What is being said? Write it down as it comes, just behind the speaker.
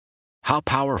How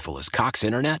powerful is Cox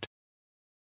Internet?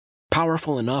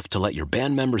 Powerful enough to let your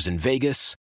band members in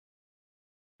Vegas,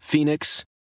 Phoenix,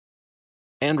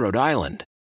 and Rhode Island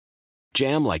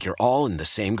jam like you're all in the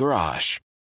same garage.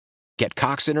 Get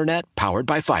Cox Internet powered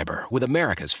by fiber with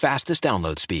America's fastest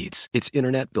download speeds. It's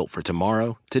internet built for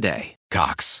tomorrow, today.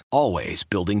 Cox, always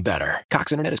building better.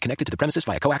 Cox Internet is connected to the premises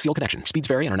via coaxial connection. Speeds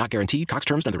vary and are not guaranteed. Cox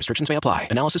terms and other restrictions may apply.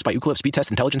 Analysis by Ookla Speed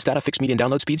Test Intelligence Data. Fixed median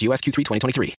download speeds. US Q3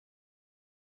 2023.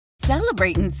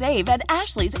 Celebrate and save at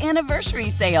Ashley's Anniversary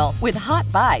Sale. With Hot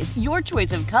Buys, your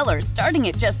choice of colors starting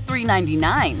at just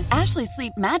 $3.99. Ashley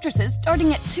Sleep mattresses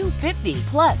starting at $2.50.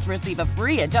 Plus, receive a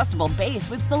free adjustable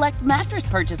base with select mattress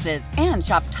purchases. And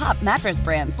shop top mattress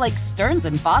brands like Stearns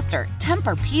 & Foster,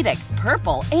 Tempur-Pedic,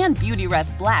 Purple, and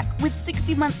Beautyrest Black with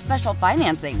 60-month special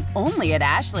financing. Only at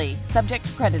Ashley. Subject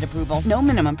to credit approval. No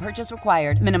minimum purchase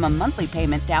required. Minimum monthly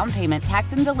payment, down payment,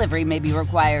 tax, and delivery may be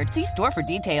required. See store for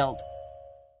details.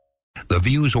 The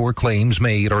views or claims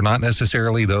made are not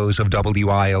necessarily those of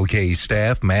WILK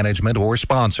staff, management, or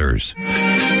sponsors.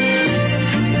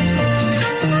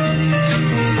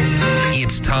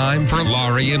 It's time for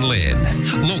Laurie and Lynn.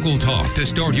 Local talk to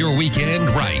start your weekend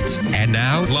right. And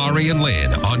now, Laurie and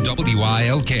Lynn on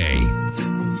WILK.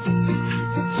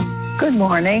 Good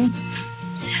morning.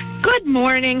 Good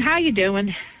morning. How you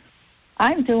doing?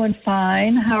 I'm doing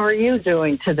fine. How are you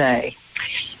doing today?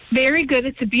 Very good.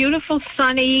 It's a beautiful,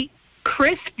 sunny,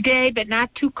 crisp day, but not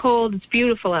too cold. It's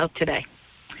beautiful out today.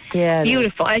 Yeah.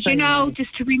 Beautiful. As you know,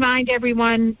 just to remind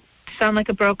everyone, sound like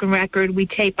a broken record, we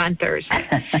tape on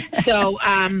Thursday. So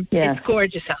It's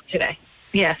gorgeous out today.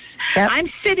 Yes. Yep.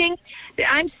 I'm sitting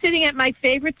at my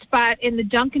favorite spot in the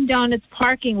Dunkin' Donuts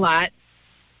parking lot,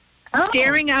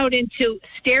 staring out into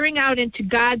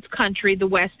God's country, the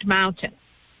West Mountain.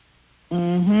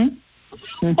 Mm-hmm.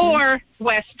 Or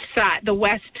the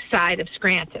west side of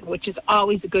Scranton, which is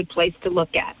always a good place to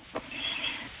look at.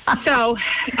 So,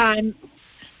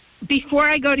 before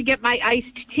I go to get my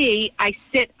iced tea, I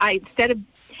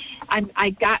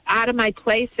got out of my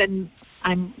place and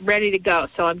I'm ready to go.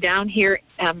 So I'm down here,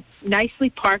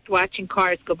 nicely parked, watching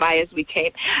cars go by as we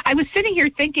tape. I was sitting here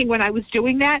thinking when I was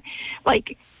doing that,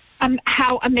 like,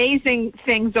 how amazing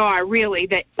things are, really,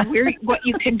 that what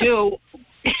you can do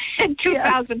in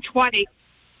 2020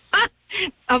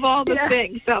 of all the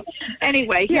things. So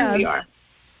anyway, here we are.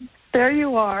 There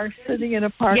you are, sitting in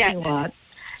a parking lot,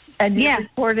 and you're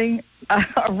recording a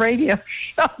radio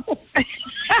show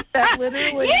that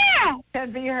literally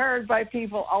can be heard by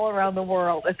people all around the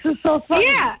world. It's just so funny.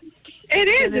 Yeah, it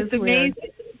is. It's amazing.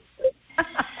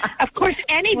 Of course,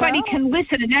 anybody can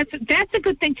listen, and that's a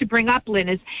good thing to bring up, Lynn,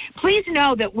 is please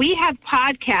know that we have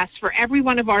podcasts for every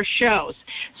one of our shows.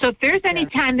 So if there's any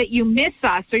time that you miss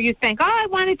us or you think, I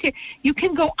wanted to, you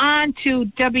can go on to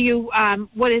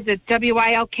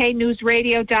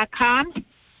WILKnewsradio.com?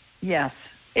 Yes.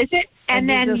 Is it? And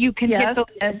then you can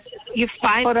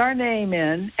put our name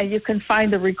in, and you can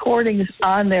find the recordings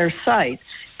on their site.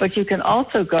 But you can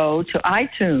also go to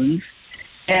iTunes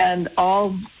and a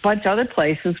bunch of other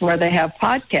places where they have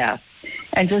podcasts,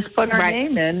 and just put our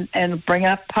name in and bring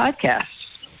up podcasts.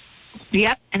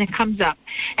 Yep, and it comes up.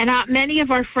 And many of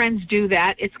our friends do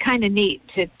that. It's kind of neat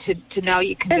to know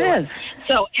you can do it.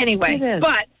 So anyway,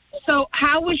 so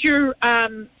how was your,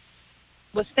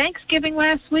 was Thanksgiving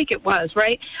last week? It was,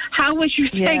 right? How was your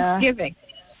Thanksgiving?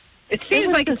 It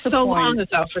seems like it's so long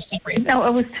ago for some reason. No,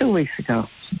 it was 2 weeks ago.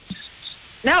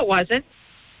 No, it wasn't.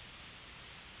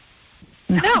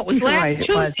 No, it was last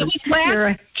Tuesday. It was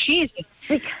last Jesus.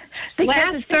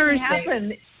 Last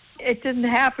Thursday. It didn't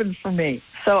happen for me,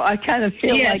 so I kind of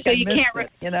feel like I missed it.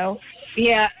 You know?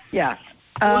 Yeah. Yeah.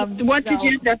 What did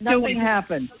you end up doing? Nothing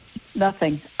happened.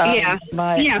 Nothing.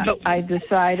 But I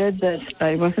decided that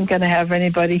I wasn't going to have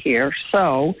anybody here,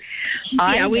 so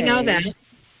we know that.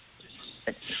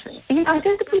 We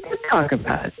did talk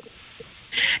about it.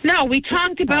 No, we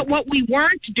talked about what we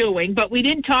weren't doing, but we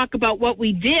didn't talk about what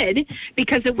we did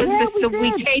because it was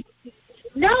we taped.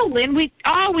 No, Lynn, we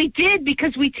did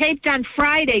because we taped on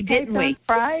Friday, didn't we? On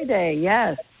Friday,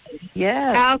 yes.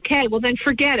 Yes. Okay, well then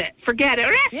forget it.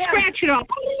 Scratch it off.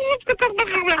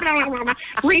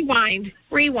 Rewind.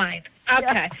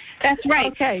 Okay, that's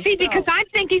right. Okay, see, because I'm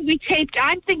thinking we taped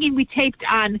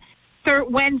on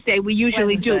Wednesday. We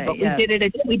usually do, but we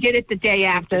did it the day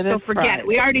after. So forget it.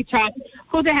 We already talked.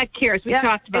 Who the heck cares? We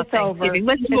talked about Thanksgiving.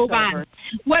 Let's move on.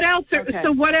 What else?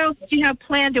 So what else do you have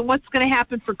planned, and what's going to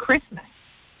happen for Christmas?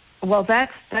 Well, that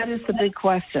is the big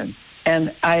question.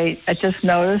 And I just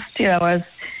noticed, as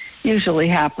usually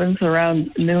happens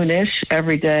around noonish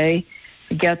every day,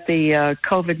 we get the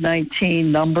COVID-19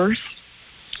 numbers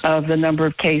of the number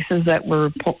of cases that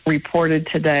were reported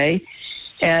today.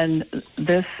 And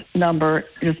this number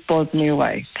just blows me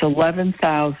away. It's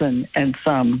 11,000 and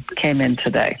some came in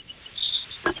today.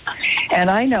 And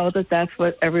I know that that's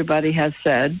what everybody has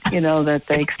said, that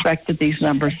they expected these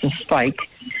numbers to spike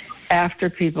after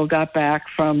people got back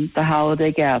from the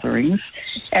holiday gatherings.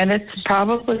 And it's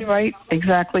probably right,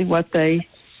 exactly what they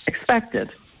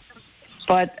expected.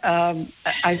 But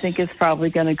I think it's probably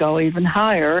going to go even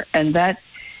higher, and that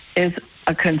is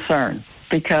a concern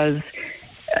because,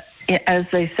 as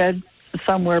they said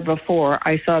somewhere before,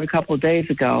 I saw it a couple of days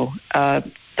ago,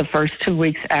 the first 2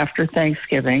 weeks after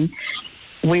Thanksgiving,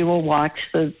 we will watch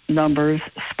the numbers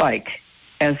spike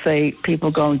as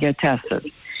people go and get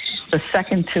tested. The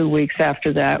second 2 weeks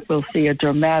after that, we'll see a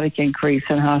dramatic increase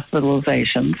in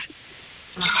hospitalizations.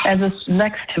 And the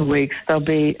next 2 weeks, there'll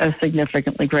be a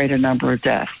significantly greater number of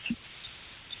deaths.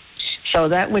 So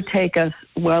that would take us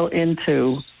well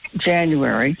into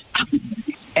January.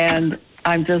 And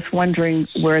I'm just wondering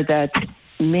what that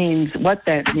means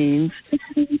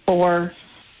for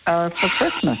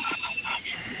Christmas.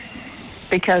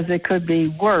 Because it could be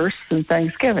worse than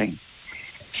Thanksgiving.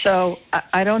 So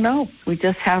I don't know. We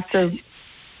just have to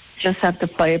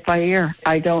play it by ear.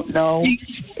 I don't know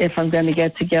if I'm going to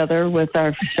get together with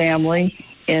our family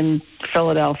in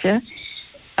Philadelphia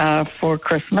for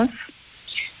Christmas.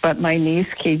 But my niece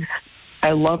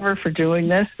I love her for doing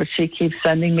this, but she keeps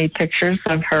sending me pictures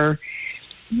of her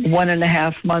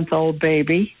 1.5-month-old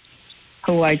baby,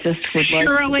 who I just would like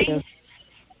to...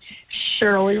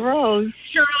 Shirley Rose.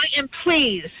 Shirley, and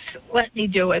please let me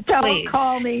do it. Please. Don't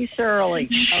call me Shirley.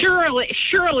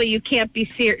 Shirley, you can't be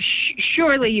serious.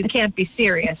 Surely you can't be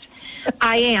serious.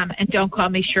 I am, and don't call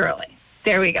me Shirley.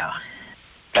 There we go.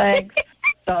 Thanks,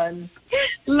 son.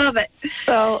 Love it.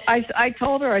 So I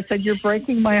told her, I said, you're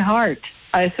breaking my heart.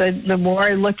 I said, the more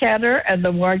I look at her and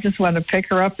the more I just want to pick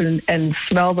her up and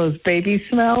smell those baby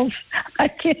smells, I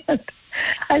can't.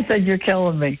 I said, you're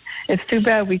killing me. It's too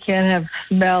bad we can't have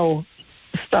smell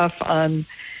stuff on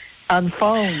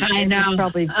phone. I know. It's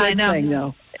probably a good thing,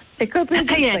 though. It could be a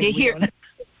good thing.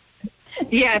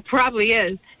 Yeah, it probably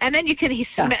is. And then you can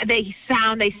they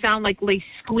sound like they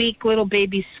squeak, little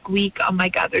babies squeak. Oh my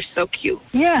God, they're so cute.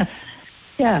 Yes.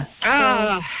 Yeah.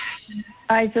 Oh.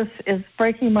 So it's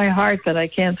breaking my heart that I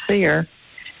can't see her.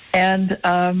 And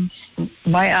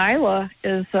my Isla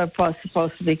is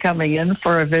supposed to be coming in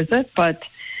for a visit, but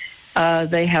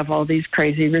they have all these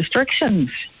crazy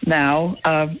restrictions now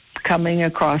coming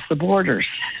across the borders.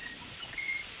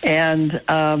 And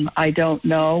I don't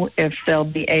know if they'll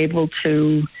be able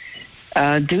to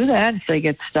do that. If they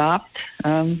get stopped,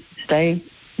 they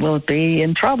will be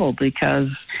in trouble because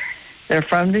they're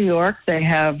from New York. They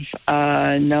have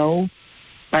I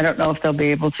don't know if they'll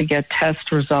be able to get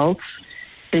test results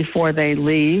before they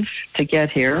leave to get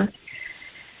here.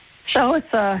 So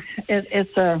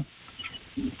it's a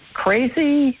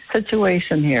crazy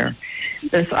situation here.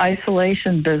 This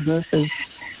isolation business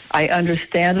I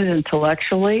understand it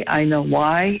intellectually. I know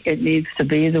why it needs to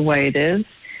be the way it is,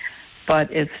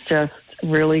 but it's just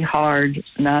really hard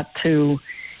not to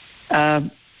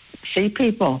see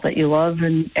people that you love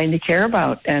and you care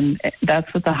about. And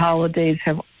that's what the holidays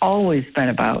have always been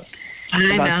about.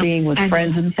 Being with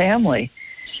friends and family.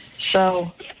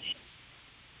 So,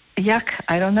 yuck,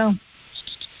 I don't know.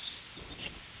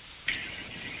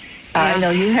 Yeah. I know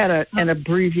you had an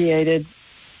abbreviated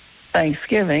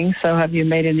Thanksgiving, so have you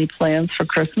made any plans for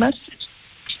Christmas?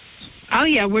 Oh,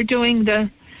 yeah, we're doing the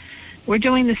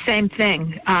same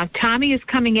thing. Tommy is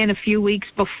coming in a few weeks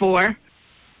before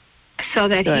so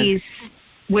that Good. He's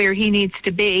where he needs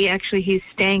to be. Actually, he's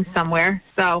staying somewhere,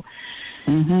 so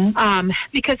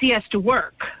because he has to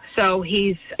work. So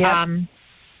he's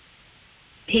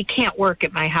he can't work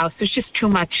at my house. There's just too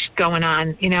much going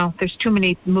on, There's too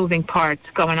many moving parts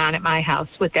going on at my house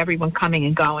with everyone coming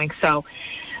and going. So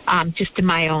just in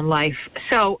my own life.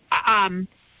 So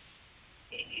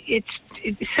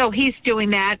so he's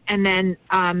doing that, and then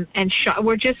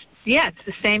we're just it's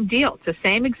the same deal. It's the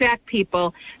same exact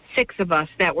people, 6 of us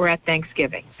that were at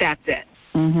Thanksgiving. That's it.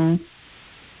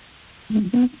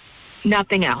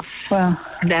 Nothing else. Well,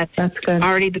 that's good.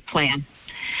 Already the plan.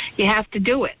 You have to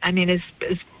do it. I mean, it's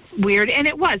weird, and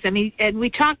it was. I mean, and we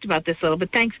talked about this a little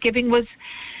bit. Thanksgiving was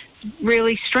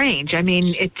really strange. I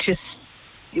mean, it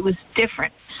was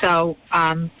different. So,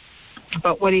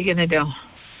 but what are you going to do?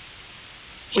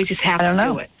 We just have to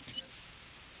do it.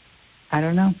 I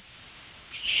don't know.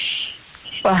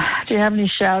 Well, do you have any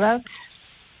shout-outs?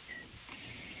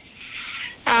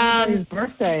 Somebody's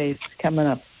birthday is coming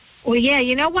up. Well, yeah,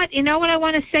 you know what? You know what I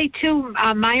want to say, too?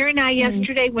 Meyer and I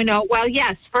yesterday went out. Well,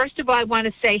 yes, first of all, I want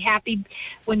to say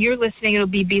when you're listening, it'll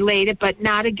be belated, but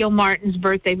Nada Gilmartin's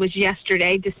birthday was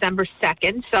yesterday, December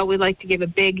 2nd. So we'd like to give a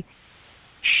big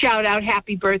shout-out,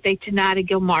 happy birthday to Nada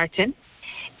Gilmartin.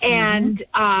 And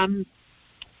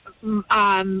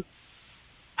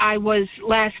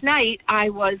last night, I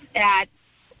was at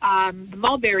the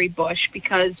mulberry bush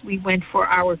because we went for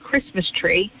our Christmas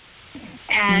tree.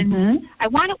 And I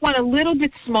wanted one a little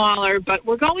bit smaller, but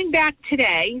we're going back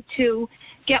today to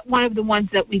get one of the ones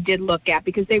that we did look at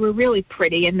because they were really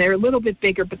pretty, and they're a little bit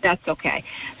bigger, but that's okay.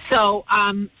 So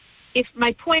if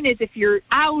my point is, if you're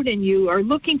out and you are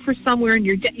looking for somewhere and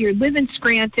you live in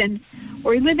Scranton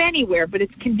or you live anywhere, but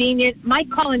it's convenient, Mike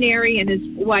Culinary and his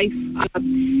wife,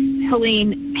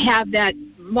 Helene, have that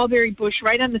mulberry bush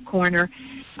right on the corner.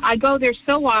 I go there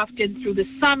so often through the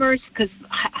summers because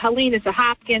Helene is a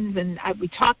Hopkins, and we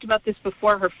talked about this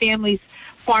before. Her family's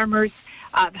farmers,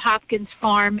 Hopkins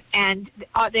Farm, and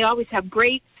they always have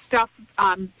great stuff,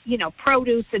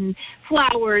 produce and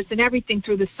flowers and everything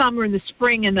through the summer and the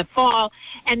spring and the fall.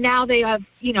 And now they have,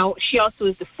 she also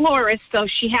is a florist, so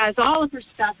she has all of her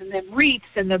stuff and the wreaths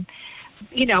and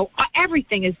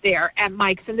everything is there at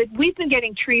Mike's. And we've been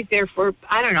getting trees there for,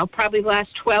 I don't know, probably the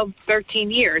last 12,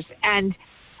 13 years. And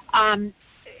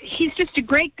he's just a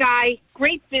great guy,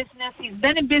 great business. He's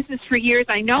been in business for years.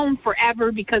 I know him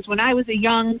forever because when I was a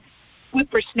young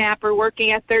whippersnapper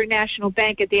working at Third National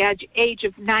Bank at the age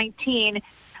of 19,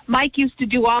 Mike used to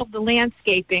do all the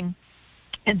landscaping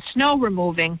and snow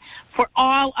removing for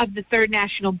all of the Third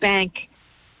National Bank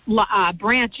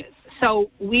branches.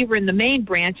 So we were in the main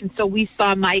branch, and so we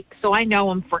saw Mike, so I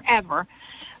know him forever.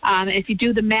 If you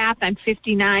do the math, I'm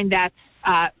 59, that's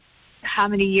how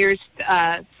many years?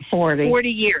 40. 40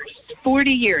 years.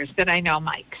 40 years that I know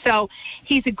Mike. So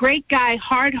he's a great guy,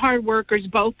 hard workers,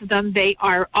 both of them. They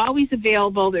are always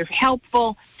available. They're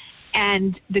helpful.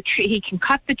 And he can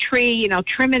cut the tree,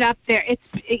 trim it up there.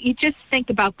 You just think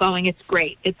about going. It's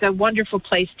great. It's a wonderful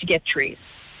place to get trees.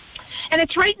 And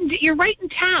you're right in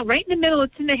town, right in the middle.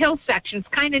 It's in the hill section. It's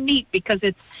kind of neat because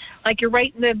it's like you're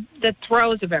right in the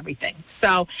throes of everything.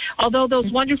 So although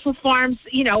those wonderful farms,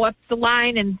 up the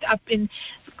line and up in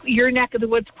your neck of the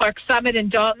woods, Clark Summit and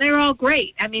Dalton, they're all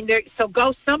great. I mean, so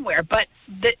go somewhere. But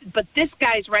this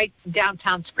guy's right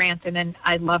downtown Scranton, and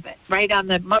I love it. Right on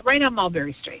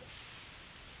Mulberry Street.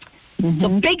 So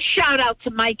big shout out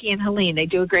to Mikey and Helene. They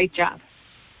do a great job.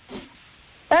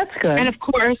 That's good. And of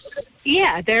course,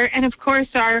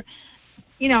 our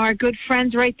good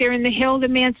friends right there in the hill, the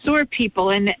Mansour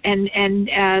people and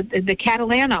the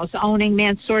Catalanos owning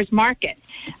Mansour's Market.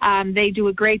 They do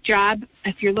a great job.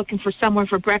 If you're looking for somewhere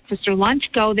for breakfast or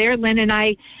lunch, go there. Lynn and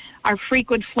I are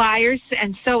frequent flyers,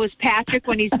 and so is Patrick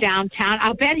when he's downtown.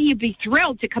 I'll bet he'd be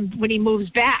thrilled to come when he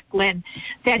moves back, Lynn,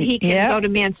 that he can go to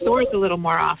Mansour's a little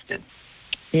more often.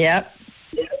 Yep.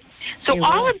 So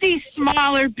all of these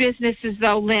smaller businesses,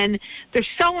 though, Lynn, they're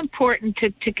so important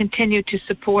to continue to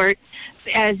support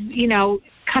as,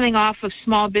 coming off of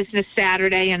Small Business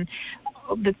Saturday and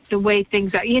the way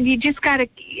things are. And you just got to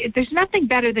 – there's nothing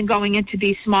better than going into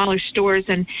these smaller stores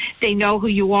and they know who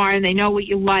you are and they know what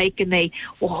you like and they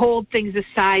will hold things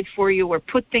aside for you or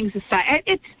put things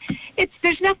aside.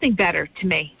 There's nothing better to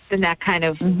me than that kind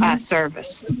of service.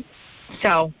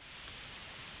 So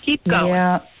keep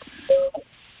going.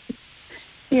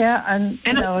 Yeah, and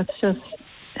it's just,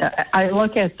 I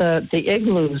look at the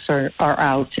igloos are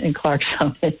out in Clark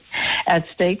Summit at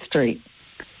State Street.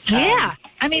 Yeah,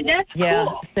 I mean, that's cool. Yeah,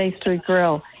 State Street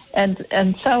Grill. And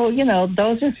so,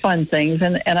 those are fun things.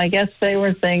 And I guess they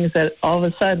were things that all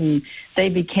of a sudden they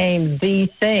became the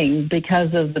thing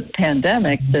because of the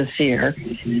pandemic this year,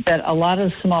 that a lot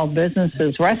of small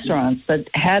businesses, restaurants that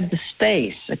had the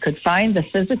space, that could find the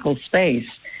physical space,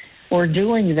 or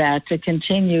doing that to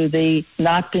continue the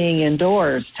not being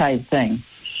indoors type thing.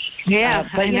 Yeah,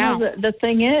 but the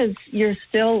thing is, you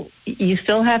still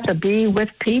have to be with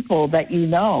people that you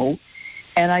know,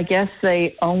 and I guess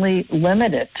they only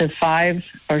limit it to 5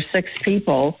 or 6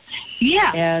 people.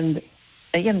 Yeah, and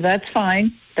again, that's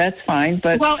fine. That's fine,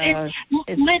 but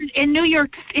Lynn, in New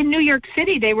York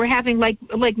City, they were having like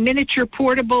miniature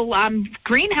portable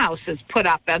greenhouses put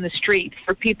up on the street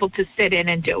for people to sit in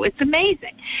and do. It's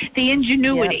amazing, the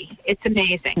ingenuity. Yep. It's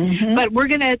amazing. But we're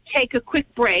going to take a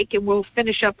quick break, and we'll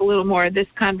finish up a little more of this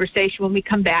conversation when we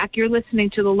come back. You're listening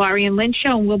to the Laurie and Lynn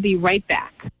Show, and we'll be right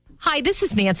back. Hi, this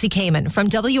is Nancy Kamen from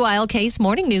WILK's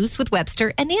Morning News with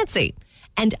Webster and Nancy,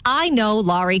 and I know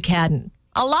Laurie Cadden.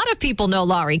 A lot of people know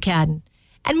Laurie Cadden.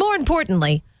 And more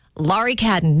importantly, Laurie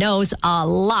Cadden knows a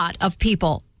lot of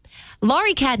people.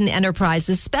 Laurie Cadden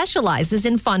Enterprises specializes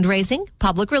in fundraising,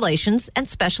 public relations, and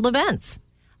special events.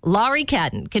 Laurie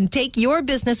Cadden can take your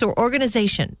business or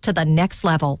organization to the next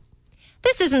level.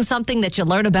 This isn't something that you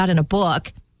learn about in a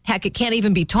book. Heck, it can't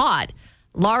even be taught.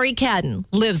 Laurie Cadden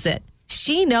lives it.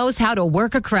 She knows how to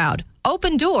work a crowd,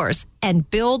 open doors, and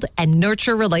build and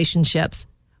nurture relationships.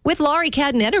 With Laurie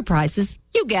Cadden Enterprises,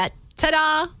 you get,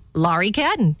 ta-da, Laurie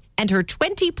Cadden and her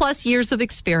 20-plus years of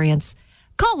experience.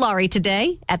 Call Laurie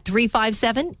today at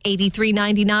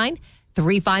 357-8399,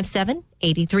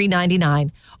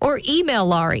 357-8399, or email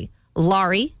Laurie,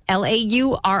 Laurie, at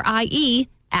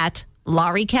lauriecadden.com,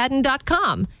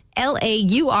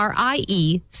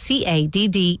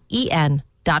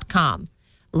 LaurieCadden.com.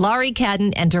 Laurie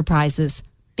Cadden Enterprises,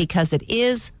 because it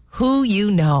is who you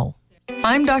know.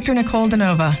 I'm Dr. Nicole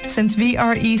DeNova. Since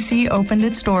VREC opened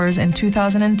its doors in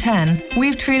 2010,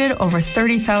 we've treated over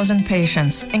 30,000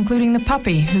 patients, including the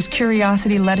puppy whose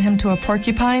curiosity led him to a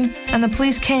porcupine, and the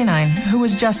police canine who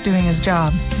was just doing his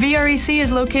job. VREC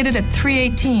is located at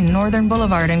 318 Northern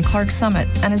Boulevard in Clarks Summit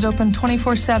and is open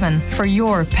 24/7 for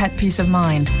your pet peace of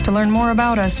mind. To learn more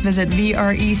about us, visit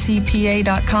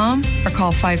VRECPA.com or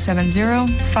call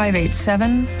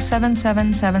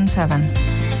 570-587-7777.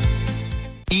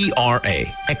 ERA,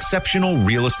 Exceptional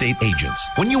Real Estate Agents.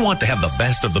 When you want to have the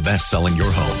best of the best selling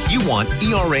your home, you want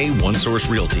ERA One Source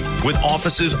Realty. With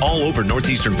offices all over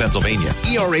northeastern Pennsylvania,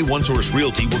 ERA One Source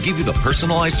Realty will give you the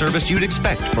personalized service you'd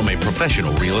expect from a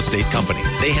professional real estate company.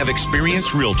 They have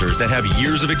experienced realtors that have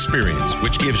years of experience,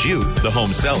 which gives you, the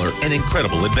home seller, an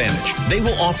incredible advantage. They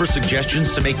will offer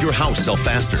suggestions to make your house sell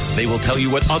faster. They will tell you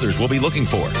what others will be looking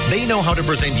for. They know how to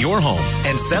present your home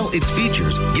and sell its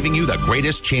features, giving you the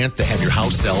greatest chance to have your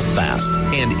house sell fast.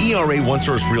 And ERA One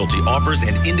Source Realty offers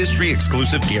an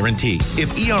industry-exclusive guarantee.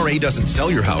 If ERA doesn't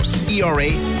sell your house, ERA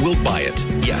will buy it.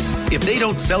 Yes, if they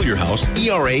don't sell your house,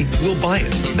 ERA will buy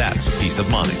it. That's peace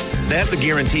of mind. That's a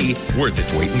guarantee worth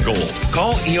its weight in gold.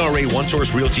 Call ERA One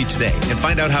Source Realty today and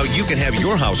find out how you can have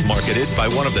your house marketed by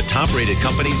one of the top-rated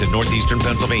companies in northeastern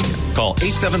Pennsylvania. Call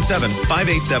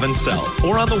 877-587-SELL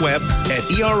or on the web at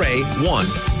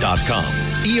ERA1.com.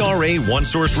 ERA One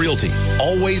Source Realty,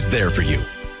 always there for you.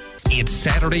 It's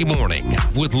Saturday morning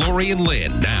with Laurie and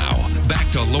Lynn. Now, back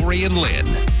to Laurie and Lynn.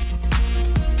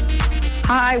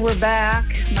 Hi, we're back.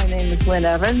 My name is Lynn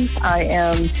Evans. I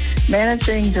am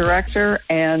Managing Director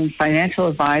and Financial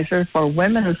Advisor for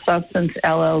Women of Substance,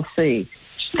 LLC.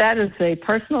 That is a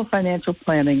personal financial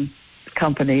planning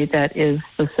company that is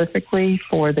specifically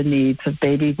for the needs of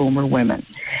baby boomer women.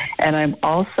 And I'm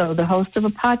also the host of a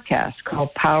podcast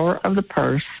called Power of the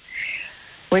Purse,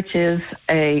 which is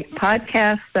a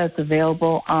podcast that's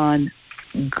available on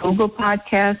Google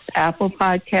Podcasts, Apple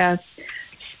Podcasts,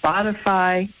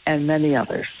 Spotify, and many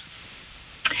others.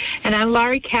 And I'm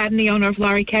Laurie Cadden, the owner of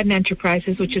Laurie Cadden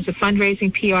Enterprises, which is a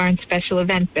fundraising, PR, and special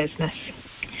event business.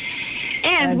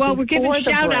 And while we're giving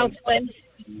shout-outs, Lynn,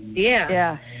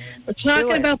 yeah. We're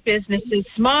talking about businesses,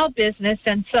 small business,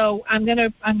 and so I'm going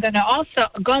to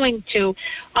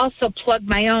also plug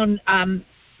my own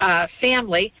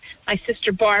family. My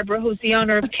sister Barbara, who's the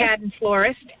owner of Cadden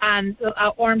Florist on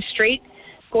Orm Street.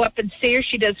 Go up and see her.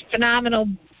 She does phenomenal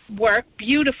work,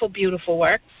 beautiful, beautiful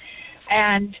work.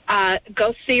 And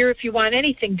go see her if you want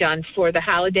anything done for the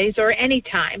holidays or any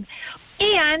time.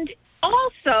 And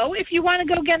also, if you want to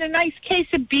go get a nice case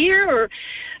of beer or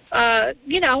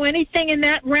anything in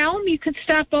that realm, you can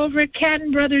stop over at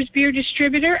Cadden Brothers Beer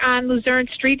Distributor on Luzerne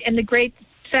Street in the great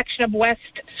section of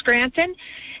West Scranton,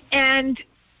 and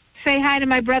say hi to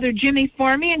my brother Jimmy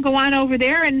for me, and go on over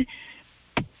there and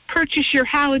purchase your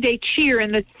holiday cheer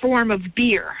in the form of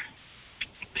beer.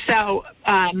 So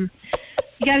you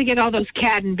got to get all those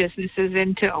Cadden businesses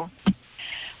in too.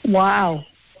 Wow.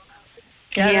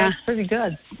 Yeah, that's pretty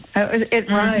good. It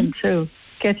rhymed too.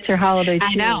 Get your holiday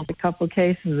cheer with a couple of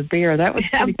cases of beer. That was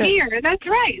pretty good. Beer, that's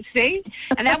right. See,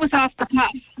 and that was off the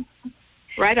cuff.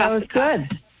 Right off the cuff.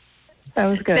 That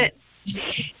was good.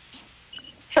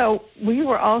 So we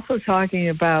were also talking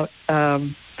about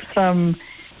some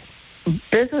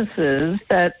businesses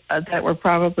that were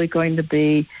probably going to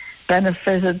be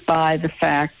benefited by the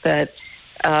fact that,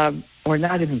 or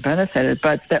not even benefited,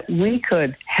 but that we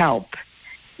could help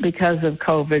because of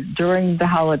COVID during the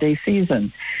holiday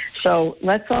season. So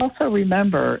let's also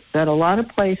remember that a lot of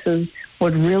places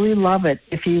would really love it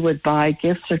if you would buy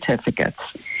gift certificates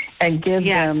and give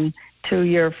them to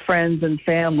your friends and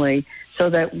family so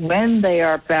that when they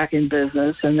are back in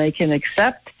business and they can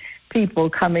accept people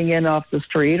coming in off the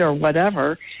street or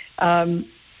whatever,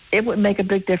 it would make a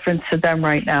big difference to them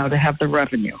right now to have the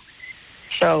revenue.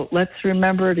 So let's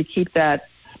remember to keep that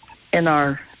in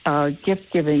our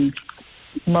gift-giving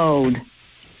mode.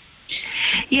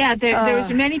 Yeah, there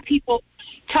was many people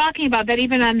talking about that,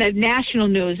 even on the national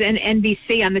news and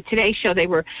NBC on the Today Show. They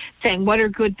were saying, what are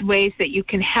good ways that you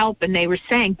can help? And they were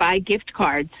saying, buy gift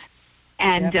cards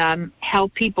and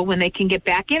help people when they can get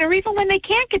back in, or even when they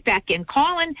can't get back in,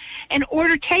 call in and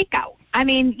order takeout. I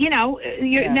mean, now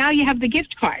you have the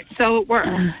gift card, so it works.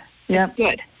 It's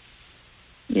good.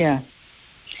 Yeah.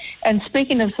 And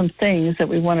speaking of some things that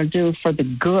we want to do for the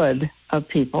good of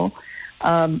people,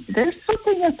 there's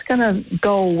something that's going to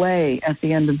go away at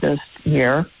the end of this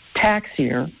year, tax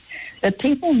year, that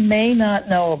people may not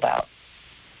know about.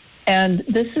 And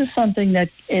this is something that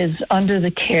is under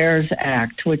the CARES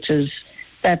Act, which is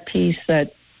that piece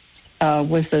that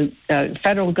was the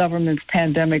federal government's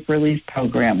pandemic relief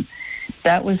program.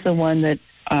 That was the one that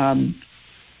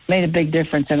made a big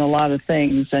difference in a lot of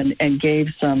things and gave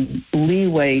some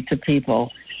leeway to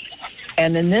people.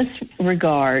 And in this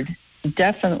regard,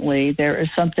 definitely there is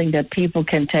something that people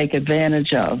can take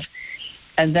advantage of,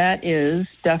 and that is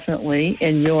definitely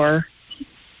in your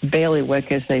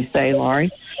bailiwick, as they say,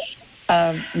 Laurie.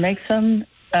 Make some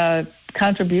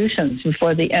contributions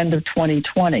before the end of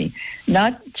 2020,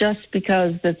 not just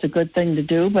because that's a good thing to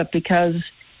do, but because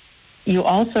you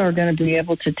also are going to be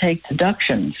able to take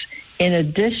deductions in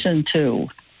addition to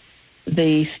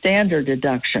the standard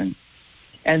deduction.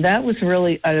 And that was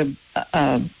really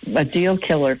a deal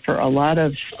killer for a lot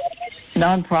of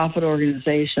nonprofit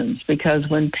organizations, because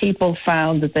when people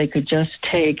found that they could just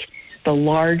take the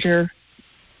larger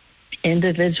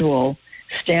individual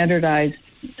standard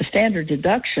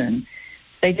deduction,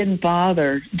 they didn't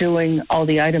bother doing all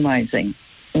the itemizing,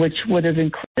 which would have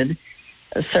included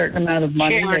a certain amount of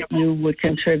money that you would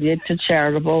contribute to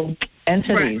charitable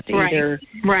entities, either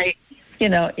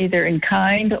in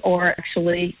kind or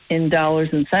actually in dollars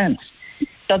and cents.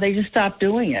 So they just stopped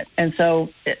doing it. And so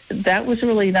that was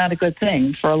really not a good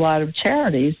thing for a lot of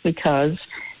charities, because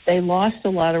they lost a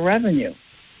lot of revenue.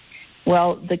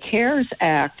 Well, the CARES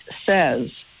Act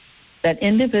says that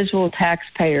individual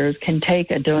taxpayers can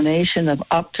take a donation of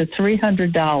up to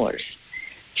 $300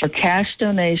 for cash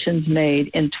donations made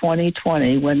in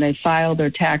 2020 when they file their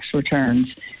tax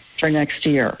returns for next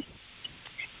year.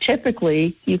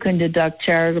 Typically, you can deduct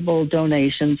charitable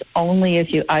donations only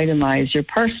if you itemize your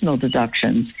personal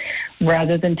deductions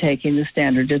rather than taking the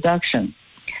standard deduction.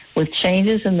 With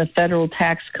changes in the federal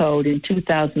tax code in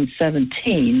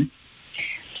 2017,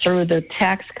 through the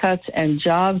Tax Cuts and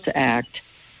Jobs Act,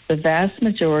 the vast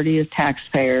majority of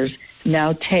taxpayers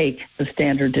now take the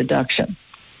standard deduction.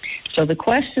 So the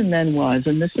question then was,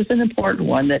 and this is an important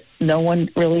one that no one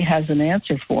really has an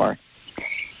answer for,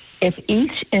 if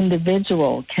each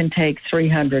individual can take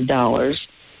 $300,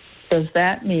 does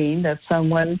that mean that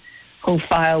someone who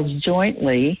files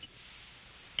jointly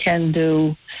can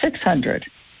do $600?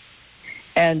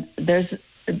 And there's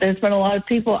been a lot of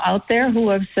people out there who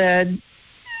have said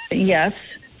yes,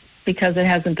 because it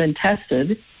hasn't been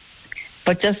tested.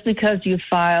 But just because you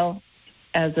file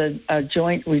as a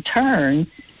joint return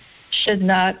should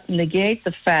not negate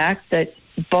the fact that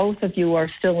both of you are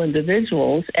still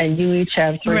individuals and you each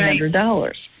have $300.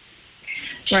 Right.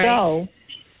 So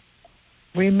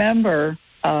remember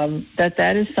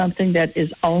that is something that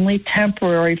is only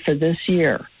temporary for this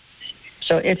year.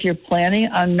 So if you're planning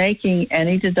on making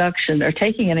any deduction or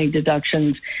taking any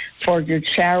deductions for your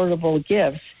charitable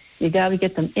gifts, you got to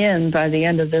get them in by the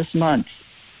end of this month.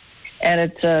 And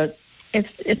it's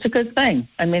a good thing.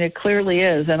 I mean, it clearly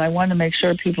is, and I want to make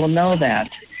sure people know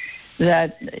that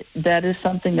is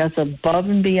something that's above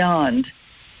and beyond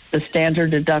the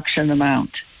standard deduction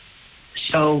amount.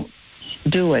 So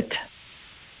do it.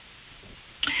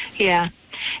 Yeah.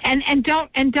 And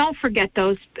don't forget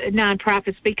those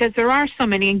nonprofits, because there are so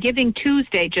many. And Giving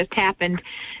Tuesday just happened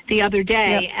the other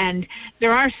day, and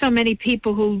there are so many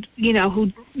people who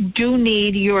do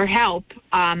need your help.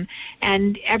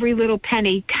 And every little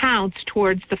penny counts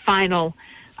towards the final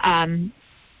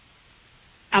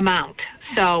amount.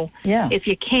 So if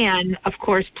you can, of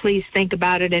course, please think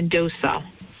about it and do so.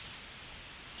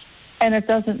 And it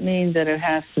doesn't mean that it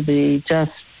has to be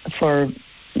just for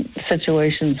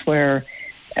situations where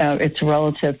it's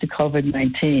relative to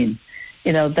COVID-19.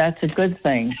 That's a good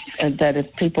thing, that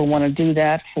if people want to do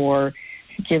that for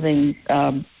giving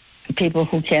people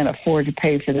who can't afford to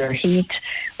pay for their heat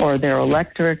or their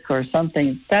electric or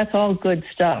something, that's all good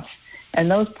stuff.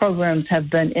 And those programs have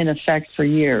been in effect for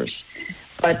years.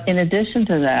 But in addition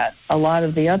to that, a lot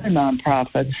of the other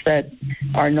nonprofits that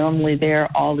are normally there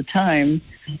all the time,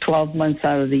 12 months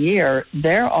out of the year,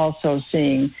 they're also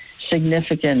seeing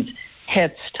significant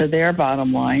hits to their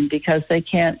bottom line because they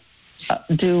can't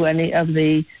do any of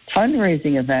the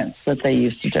fundraising events that they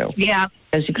used to do. Yeah.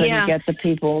 Because you couldn't get the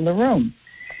people in the room.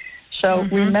 So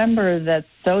remember that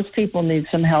those people need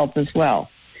some help as well.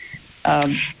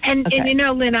 And you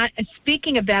know, Lynn,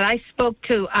 speaking of that,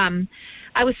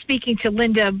 I was speaking to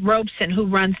Linda Robeson, who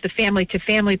runs the Family to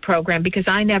Family program, because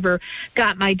I never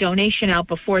got my donation out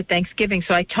before Thanksgiving.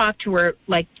 So I talked to her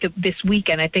this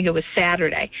weekend. I think it was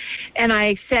Saturday. And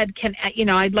I said,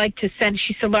 I'd like to send,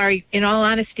 she said, Laurie, in all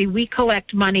honesty, we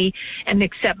collect money and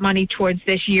accept money towards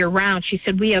this year round. She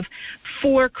said, we have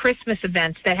 4 Christmas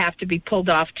events that have to be pulled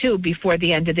off too before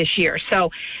the end of this year.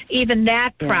 So even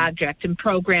that project and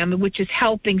program, which is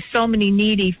helping so many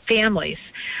needy families,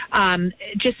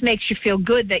 just makes you feel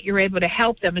good that you're able to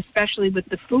help them, especially with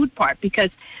the food part,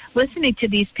 because listening to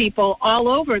these people all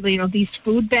over, these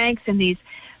food banks and these,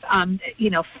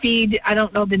 feed, I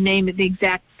don't know the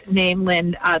exact name,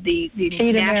 Lynn, the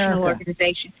Feed national America.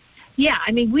 organization. Yeah,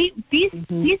 I mean,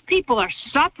 these people are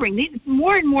suffering.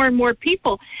 More and more and more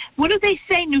people. What do they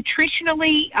say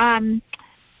nutritionally? I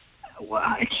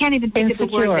can't even think of the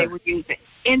word they were using.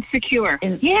 Insecure.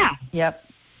 Yeah. Yep.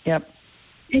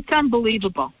 It's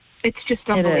unbelievable. It's just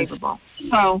unbelievable.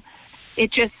 So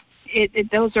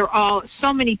those are all,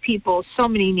 so many people, so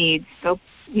many needs. So,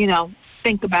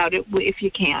 think about it if you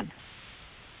can.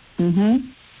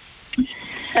 And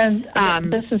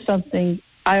this is something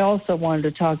I also wanted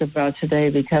to talk about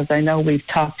today, because I know we've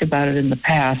talked about it in the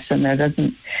past, and there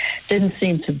didn't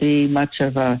seem to be much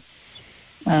of a,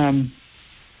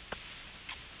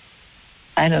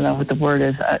 I don't know what the word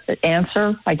is,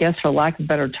 answer, I guess, for lack of a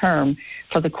better term,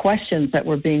 for the questions that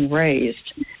were being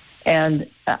raised. And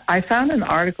I found an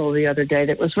article the other day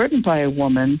that was written by a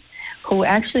woman who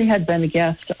actually had been a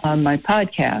guest on my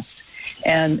podcast,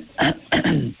 and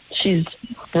she's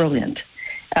brilliant.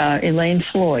 Elaine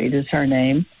Floyd is her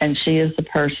name, and she is the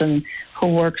person who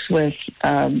works with,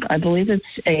 I believe it's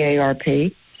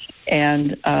AARP,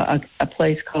 and a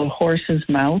place called Horse's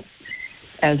Mouth,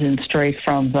 as in straight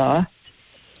from the.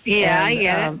 Yeah,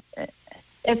 and, I get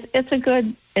it.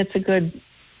 It's a good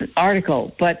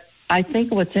article, but I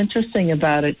think what's interesting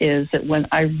about it is that when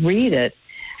I read it,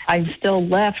 I'm still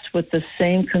left with the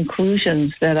same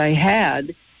conclusions that I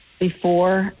had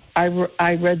before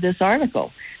I read this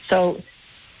article. So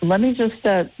let me just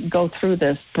go through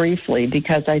this briefly,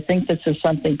 because I think this is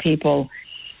something people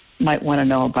might want to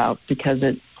know about, because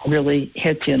it really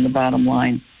hits you in the bottom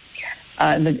line.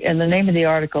 And the name of the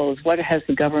article is, What Has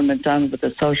the Government Done with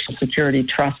the Social Security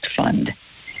Trust Fund?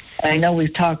 And I know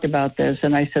we've talked about this,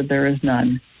 and I said there is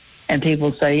none. And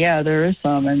people say, yeah, there is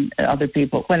some, and other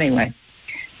people. Well, anyway,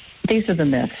 these are the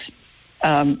myths.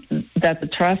 That the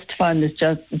trust fund is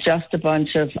just a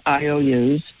bunch of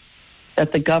IOUs,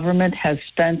 that the government has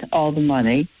spent all the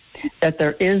money, that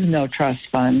there is no trust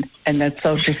fund, and that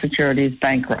Social Security is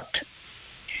bankrupt.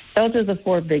 Those are the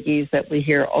 4 biggies that we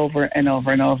hear over and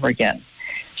over and over again.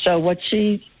 So what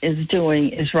she is doing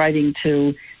is writing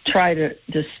to try to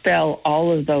dispel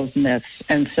all of those myths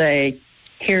and say,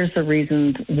 here's the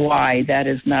reasons why that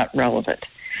is not relevant.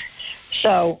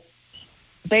 So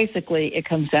basically it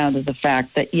comes down to the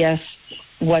fact that, yes,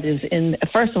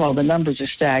 first of all, the numbers are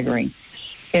staggering.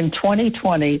 In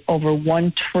 2020, over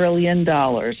 $1 trillion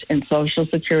in Social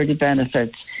Security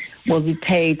benefits will be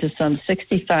paid to some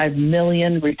 65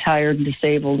 million retired and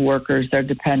disabled workers, their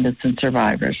dependents, and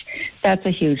survivors. That's a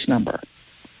huge number.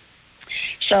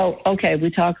 So, okay,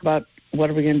 we talk about what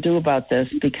are we going to do about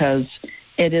this, because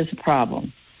it is a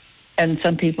problem. And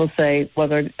some people say,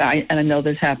 and I know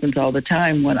this happens all the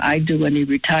time, when I do any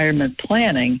retirement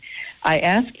planning, I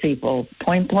ask people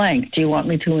point blank, do you want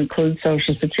me to include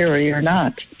Social Security or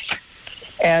not?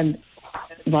 And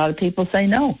a lot of people say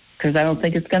no, because I don't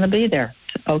think it's going to be there.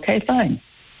 Okay, fine.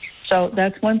 So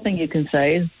that's one thing you can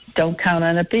say, is don't count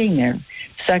on it being there.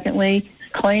 Secondly,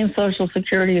 claim Social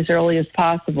Security as early as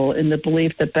possible in the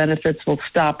belief that benefits will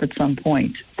stop at some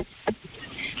point.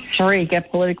 3, get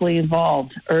politically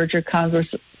involved. Urge your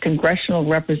congressional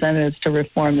representatives to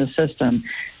reform the system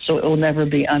so it will never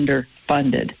be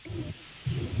underfunded.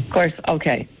 Of course,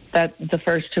 okay, the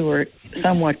first 2 are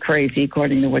somewhat crazy,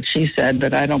 according to what she said,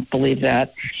 but I don't believe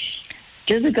that.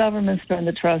 Did the government spend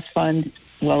the trust fund?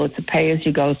 Well, it's a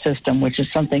pay-as-you-go system, which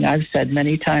is something I've said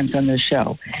many times on this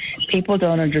show. People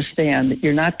don't understand that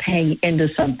you're not paying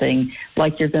into something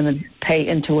like you're going to pay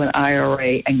into an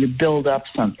IRA and you build up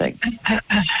something.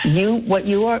 When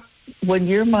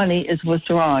your money is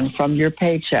withdrawn from your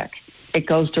paycheck, it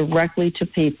goes directly to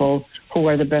people who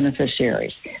are the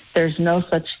beneficiaries. There's no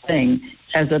such thing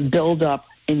as a build-up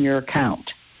in your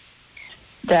account.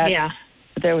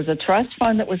 there was a trust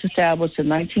fund that was established in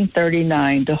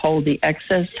 1939 to hold the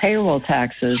excess payroll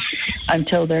taxes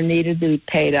until they're needed to be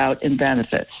paid out in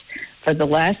benefits. For the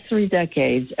last 3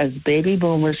 decades, as baby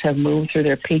boomers have moved through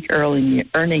their peak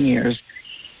earning years,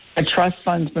 the trust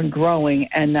fund's been growing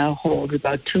and now holds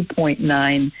about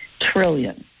 $2.9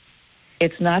 trillion.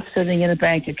 It's not sitting in a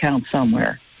bank account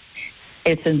somewhere.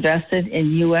 It's invested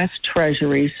in U.S.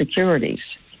 Treasury securities.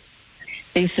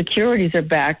 These securities are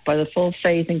backed by the full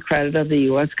faith and credit of the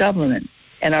U.S. government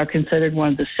and are considered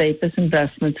one of the safest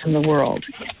investments in the world.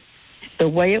 The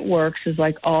way it works is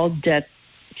like all debt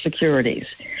securities,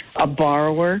 a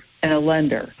borrower and a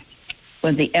lender.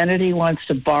 When the entity wants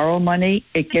to borrow money,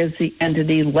 it gives the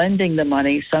entity lending the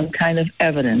money some kind of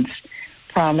evidence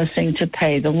promising to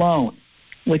pay the loan,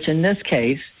 which in this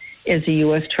case is a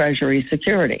U.S. Treasury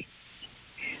security.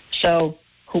 So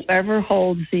whoever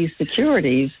holds these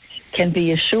securities can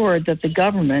be assured that the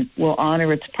government will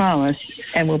honor its promise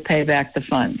and will pay back the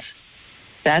funds.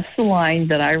 That's the line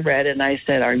that I read, and I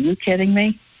said, are you kidding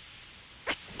me?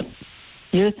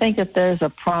 You think that there's a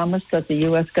promise that the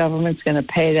U.S. government's going to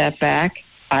pay that back?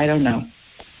 I don't know.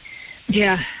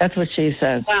 Yeah. That's what she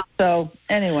says. Wow. So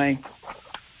anyway,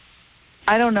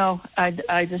 I don't know.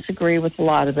 I disagree with a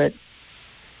lot of it.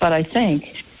 But I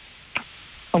think,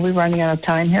 are we running out of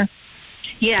time here?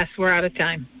 Yes, we're out of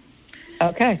time.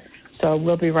 Okay. So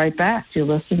we'll be right back. You're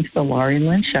listening to the Laurie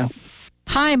Lynn Show.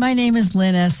 Hi, my name is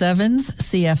Lynn S. Evans,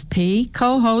 CFP,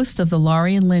 co-host of The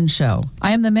Laurie and Lynn Show.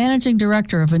 I am the managing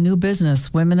director of a new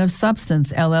business, Women of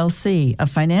Substance, LLC, a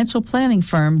financial planning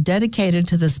firm dedicated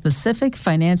to the specific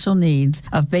financial needs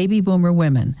of baby boomer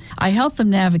women. I help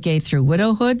them navigate through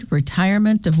widowhood,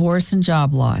 retirement, divorce, and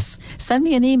job loss. Send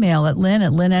me an email at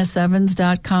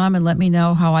lynn@lynnsevans.com and let me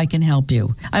know how I can help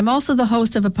you. I'm also the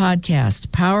host of a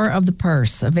podcast, Power of the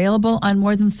Purse, available on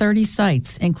more than 30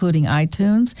 sites, including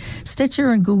iTunes, Stitcher,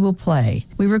 and Google Play.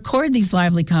 We record these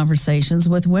lively conversations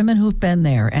with women who've been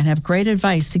there and have great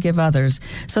advice to give others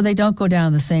so they don't go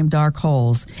down the same dark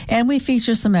holes. And we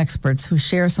feature some experts who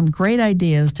share some great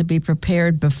ideas to be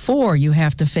prepared before you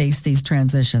have to face these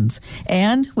transitions.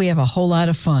 And we have a whole lot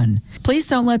of fun. Please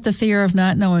don't let the fear of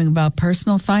not knowing about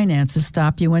personal finances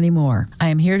stop you anymore. I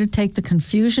am here to take the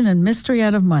confusion and mystery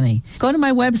out of money. Go to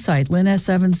my website,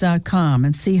 lynnsevans.com,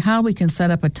 and see how we can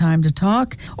set up a time to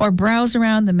talk or browse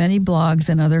around the many blogs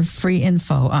and other free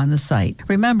info on the site.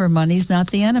 Remember, money's not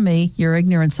the enemy. Your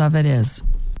ignorance of it is.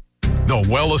 The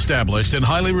well-established and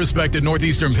highly respected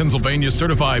Northeastern Pennsylvania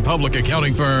certified public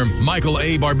accounting firm Michael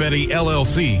A. Barbetti,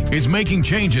 LLC, is making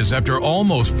changes after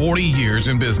almost 40 years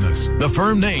in business. The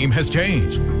firm name has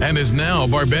changed and is now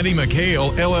Barbetti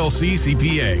McHale, LLC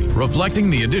CPA, reflecting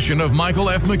the addition of Michael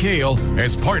F. McHale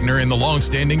as partner in the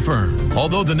long-standing firm.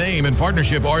 Although the name and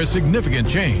partnership are a significant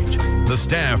change, the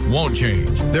staff won't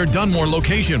change. Their Dunmore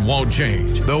location won't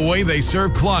change. The way they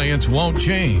serve clients won't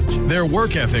change. Their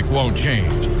work ethic won't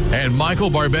change. And Michael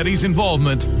Barbetti's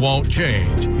involvement won't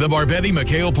change. The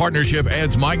Barbetti-McHale partnership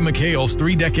adds Mike McHale's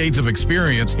 3 decades of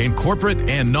experience in corporate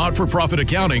and not-for-profit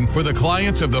accounting for the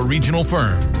clients of the regional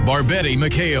firm.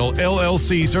 Barbetti-McHale,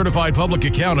 LLC certified public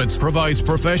accountants provides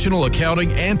professional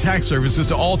accounting and tax services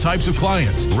to all types of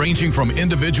clients, ranging from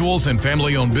individuals and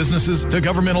family-owned businesses to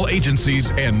governmental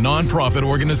agencies and non-profit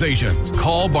organizations.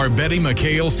 Call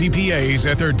Barbetti-McHale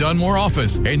CPAs at their Dunmore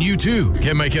office, and you too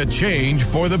can make a change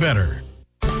for the better.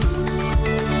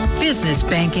 Business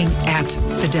banking at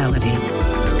Fidelity.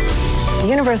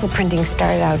 Universal Printing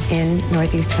started out in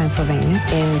Northeast Pennsylvania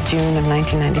in June of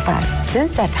 1995.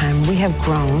 Since that time, we have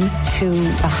grown to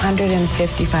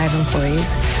 155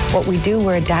 employees. What we do,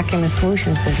 we're a document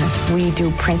solutions business. We do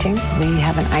printing. We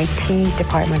have an IT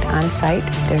department on site.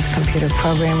 There's computer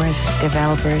programmers,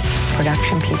 developers,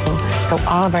 production people. So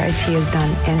all of our IT is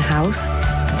done in-house.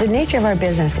 The nature of our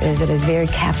business is it is very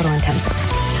capital intensive.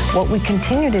 What we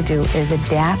continue to do is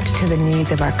adapt to the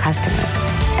needs of our customers.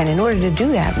 And in order to do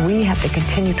that, we have to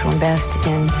continue to invest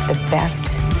in the best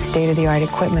state-of-the-art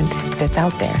equipment that's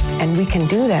out there. And we can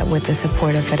do that with the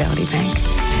support of Fidelity Bank.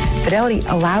 Fidelity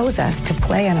allows us to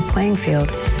play on a playing field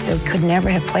that we could never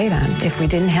have played on if we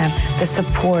didn't have the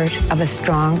support of a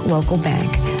strong local bank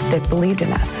that believed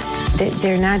in us.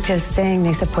 They're not just saying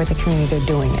they support the community, they're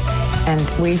doing it. And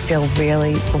we feel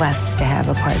really blessed to have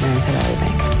a partner in Fidelity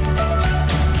Bank.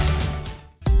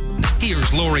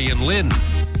 Here's Laurie and Lynn.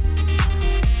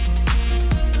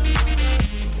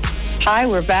 Hi,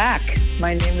 we're back.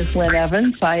 My name is Lynn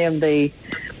Evans. I am the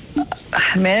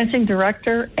managing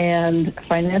director and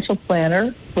financial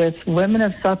planner with Women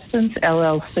of Substance,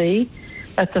 LLC.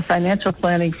 That's a financial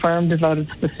planning firm devoted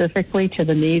specifically to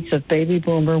the needs of baby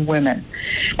boomer women.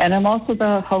 And I'm also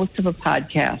the host of a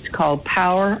podcast called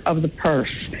Power of the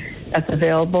Purse. That's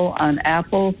available on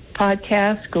Apple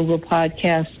Podcasts, Google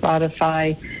Podcasts,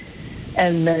 Spotify,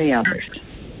 and many others.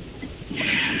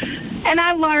 And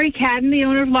I'm Laurie Cadden, the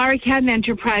owner of Laurie Cadden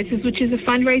Enterprises, which is a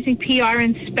fundraising, PR,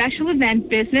 and special event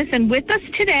business. And with us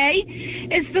today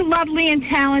is the lovely and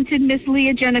talented Miss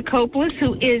Leah Janakopoulos,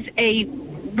 who is a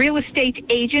real estate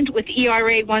agent with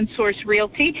ERA One Source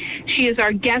Realty. She is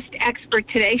our guest expert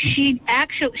today. She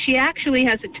actually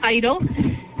has a title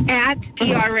at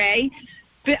ERA,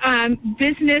 new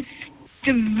business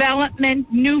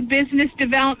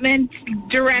development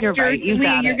director. You're right.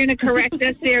 Leah, you're going to correct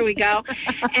us. There we go.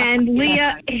 And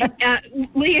Leah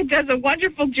does a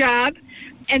wonderful job.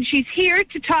 And she's here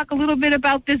to talk a little bit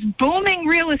about this booming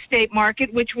real estate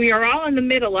market, which we are all in the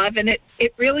middle of. And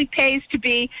it really pays to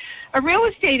be a real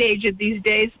estate agent these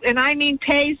days. And I mean,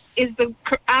 pays is the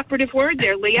operative word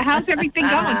there. Leah, how's everything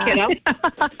going, kiddo?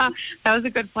 That was a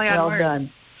good play on words. Well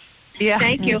done. Yeah.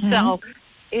 Thank you. So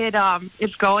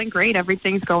it's going great.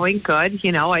 Everything's going good.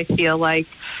 You know, I feel like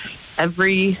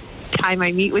every time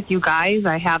I meet with you guys,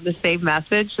 I have the same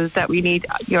message, is that we need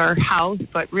your house,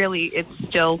 but really it's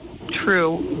still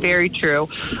true, very true.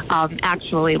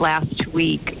 Actually, last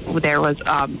week there was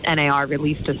NAR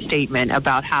released a statement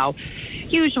about how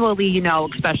usually, you know,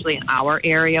 especially in our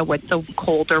area with the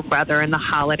colder weather and the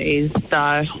holidays,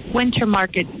 the winter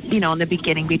market, you know, in the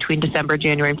beginning between December,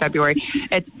 January, and February,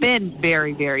 it's been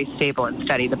very, very stable and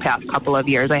steady the past couple of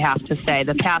years. I have to say,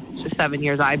 the past 7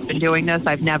 years I've been doing this,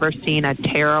 I've never seen a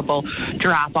terrible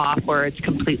drop off where it's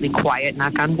completely quiet.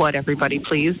 Knock on wood, everybody,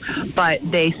 please. But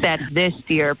they said this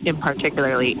year in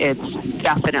particularly, it's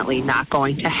definitely not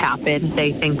going to happen.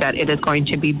 They think that it is going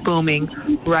to be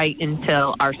booming right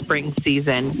until our spring season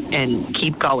and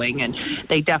keep going, and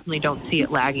they definitely don't see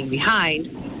it lagging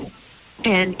behind.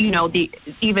 And, you know, they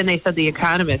said the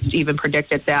economists even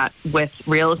predicted that with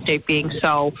real estate being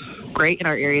so great in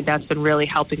our area, that's been really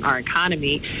helping our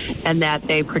economy, and that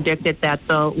they predicted that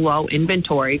the low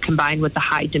inventory combined with the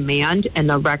high demand and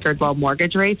the record low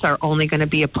mortgage rates are only going to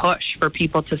be a push for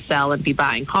people to sell and be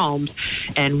buying homes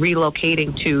and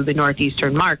relocating to the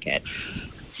northeastern market.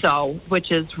 So,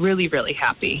 which is really, really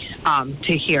happy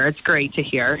to hear. It's great to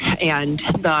hear. And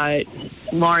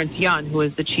Lawrence Yun, who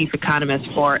is the chief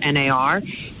economist for NAR,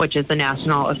 which is the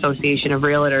National Association of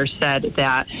Realtors, said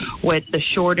that with the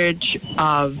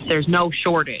there's no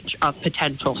shortage of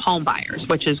potential home buyers,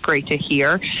 which is great to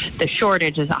hear. The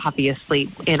shortage is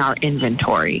obviously in our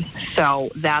inventory. So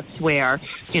that's where,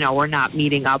 you know, we're not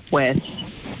meeting up with.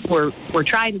 We're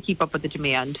trying to keep up with the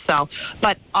demand. So,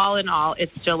 but all in all,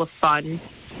 it's in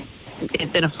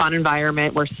a fun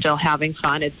environment. We're still having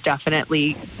fun. It's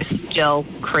definitely still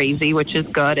crazy, which is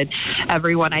good. And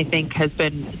everyone, I think, has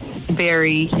been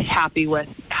very happy with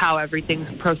how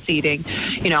everything's proceeding.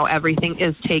 You know, everything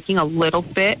is taking a little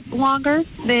bit longer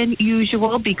than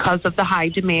usual because of the high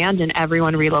demand and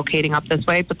everyone relocating up this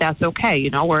way, but that's okay. You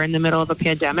know, we're in the middle of a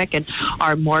pandemic, and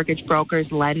our mortgage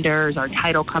brokers, lenders, our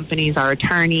title companies, our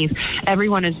attorneys,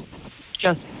 everyone is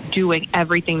just doing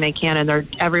everything they can, and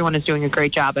everyone is doing a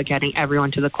great job of getting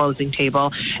everyone to the closing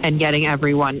table and getting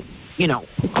everyone, you know,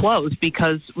 closed,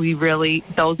 because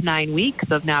those 9 weeks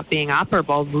of not being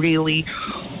operable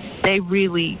they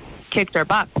really kicked our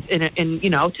butts in, you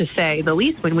know, to say the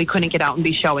least, when we couldn't get out and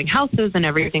be showing houses and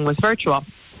everything was virtual.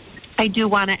 I do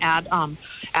want to add,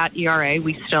 at ERA,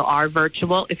 we still are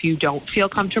virtual. If you don't feel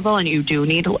comfortable and you do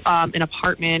need an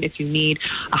apartment, if you need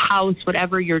a house,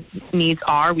 whatever your needs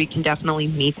are, we can definitely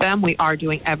meet them. We are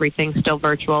doing everything still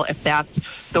virtual if that's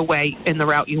the way in the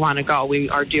route you want to go. We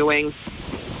are doing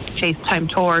FaceTime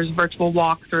tours, virtual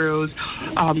walkthroughs,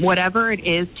 whatever it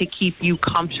is to keep you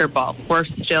comfortable. We're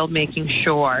still making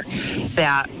sure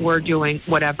that we're doing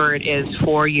whatever it is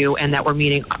for you, and that we're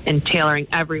meeting and tailoring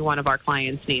every one of our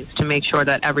clients' needs to make sure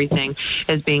that everything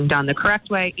is being done the correct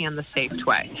way and the safe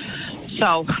way.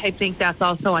 So I think that's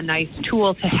also a nice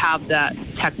tool to have that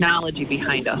technology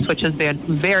behind us, which has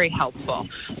been very helpful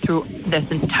through this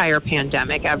entire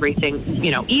pandemic. Everything,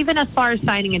 you know, even as far as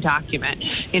signing a document,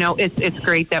 you know, it's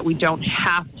great that we don't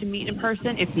have to meet in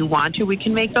person. If you want to, we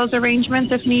can make those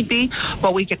arrangements if need be,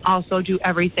 but we can also do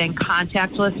everything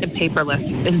contactless and paperless,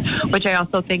 and which I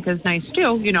also think is nice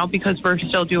too, you know, because we're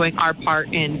still doing our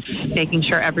part in making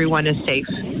sure everyone is safe.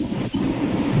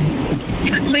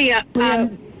 Leah,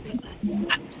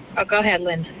 go ahead,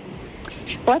 Lynn.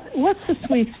 What's the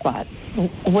sweet spot?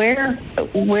 Where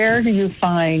do you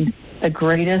find the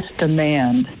greatest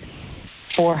demand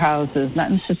for houses?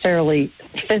 Not necessarily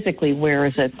physically where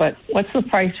is it, but what's the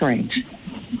price range?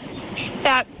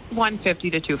 that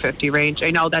 150 to 250 range.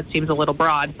 I know that seems a little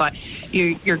broad, but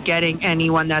you're getting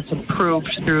anyone that's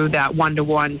approved through that 1 to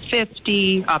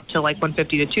 150 up to like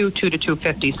 150 to 2 to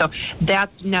 250. So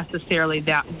that's necessarily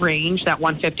that range. That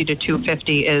 150 to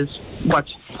 250 is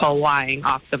what's flying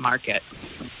off the market.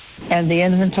 And the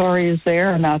inventory is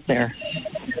there or not there?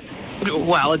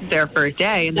 Well, it's there for a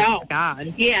day and then it's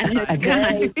gone. Yeah, it's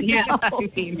gone. Yeah.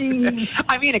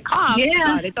 I mean, it comes,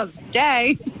 but it doesn't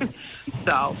stay.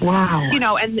 So, wow. You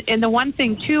know, and the one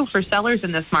thing, too, for sellers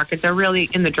in this market, they're really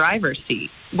in the driver's seat.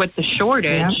 With the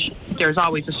shortage, there's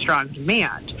always a strong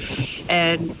demand.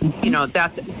 And, you know,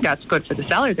 that's good for the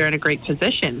seller. They're in a great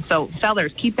position. So,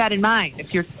 sellers, keep that in mind.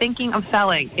 If you're thinking of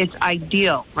selling, it's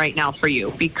ideal right now for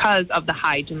you because of the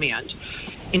high demand.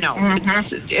 You know,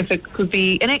 if it could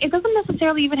be, and it doesn't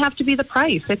necessarily even have to be the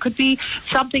price. It could be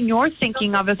something you're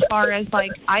thinking of as far as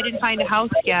like, I didn't find a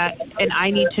house yet, and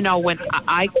I need to know when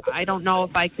I don't know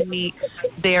if I can meet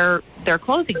their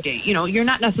closing date. You know, you're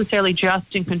not necessarily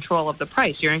just in control of the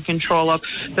price. You're in control of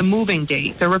the moving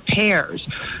date, the repairs,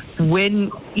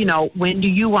 when do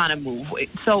you want to move?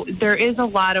 So there is a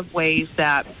lot of ways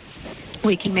that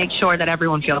we can make sure that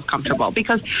everyone feels comfortable,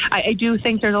 because I do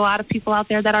think there's a lot of people out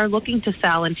there that are looking to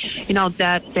sell, and you know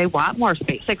that they want more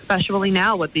space, especially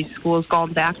now with these schools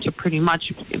going back to pretty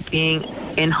much being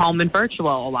in home and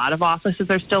virtual. A lot of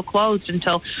offices are still closed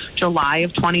until July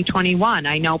of 2021.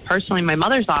 I know personally my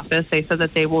mother's office, they said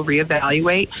that they will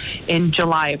reevaluate in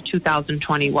July of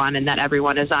 2021, and that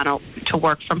everyone is to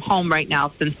work from home right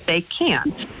now since they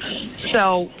can't.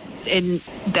 So, and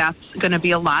that's going to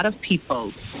be a lot of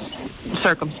people's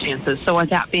circumstances. So with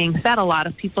that being said, a lot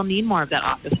of people need more of that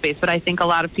office space, but I think a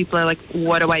lot of people are like,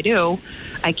 what do?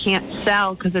 I can't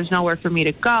sell because there's nowhere for me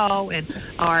to go,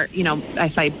 or you know,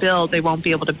 if I build, they won't be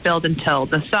able to build until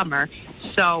the summer.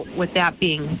 So with that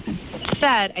being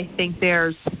said, I think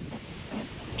there's,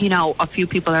 you know, a few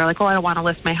people that are like, oh, I don't want to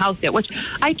list my house yet, which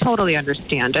I totally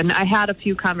understand. And I had a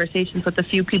few conversations with a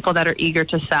few people that are eager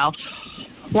to sell.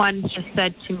 One just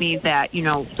said to me that, you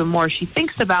know, the more she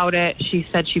thinks about it, she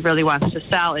said she really wants to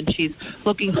sell, and she's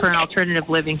looking for an alternative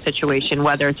living situation,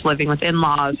 whether it's living with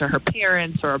in-laws or her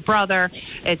parents or a brother.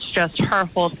 It's just her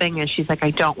whole thing, and she's like,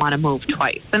 I don't want to move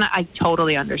twice. And I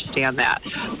totally understand that.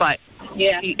 But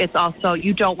it's also,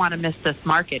 you don't want to miss this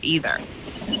market either.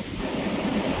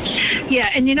 Yeah,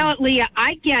 and you know what, Leah,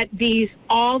 I get these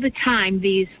all the time,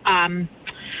 these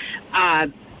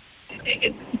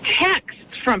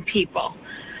texts from people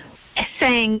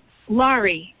saying,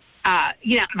 Laurie,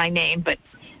 not my name, but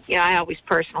I always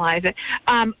personalize it.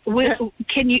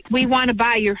 We want to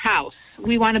buy your house.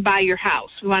 We want to buy your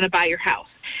house. We want to buy your house.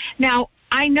 Now,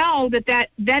 I know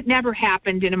that never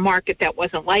happened in a market that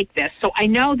wasn't like this. So I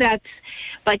know that's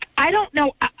like, I don't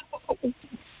know.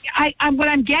 What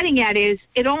I'm getting at is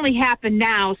it only happened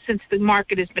now since the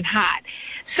market has been hot.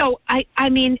 So I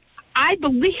mean, I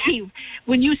believe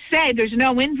when you say there's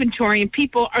no inventory and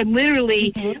people are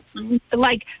literally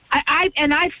like,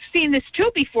 I've seen this too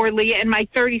before, Leah, in my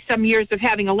 30-some years of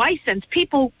having a license,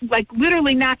 people like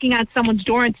literally knocking on someone's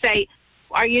door and say,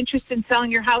 are you interested in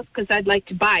selling your house? Because I'd like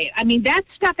to buy it. I mean, that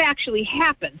stuff actually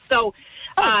happens. So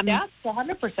that's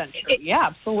 100% true. Yeah,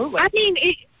 absolutely. I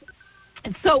mean,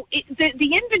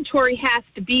 the inventory has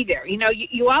to be there. You know,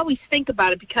 you always think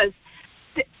about it, because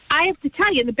I have to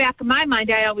tell you, in the back of my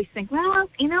mind, I always think, well,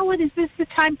 you know what, is this the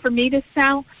time for me to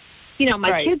sell? You know,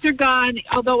 my kids are gone.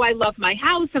 Although I love my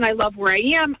house and I love where I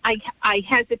am, I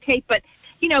hesitate. But,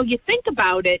 you know, you think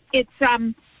about it,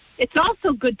 it's also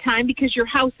a good time because your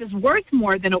house is worth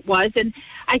more than it was. And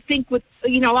I think with,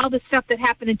 you know, all the stuff that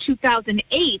happened in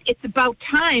 2008, it's about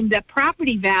time that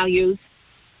property values,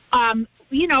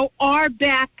 you know, are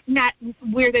back, not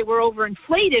where they were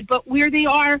overinflated, but where they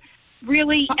are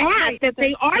really that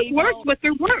they are worth what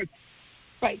they're worth.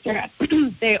 Right.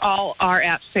 They all are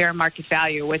at fair market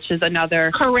value, which is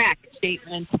another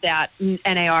statement that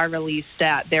NAR released,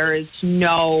 that there is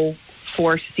no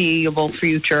foreseeable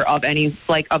future of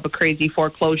of a crazy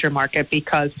foreclosure market,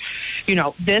 because, you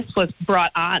know, this was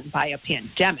brought on by a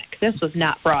pandemic. This was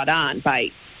not brought on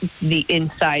by the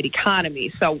inside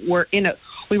economy. So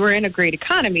we were in a great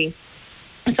economy.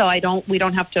 So I don't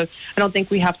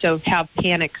think we have to have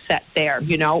panic set there,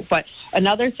 you know. But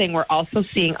another thing we're also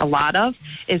seeing a lot of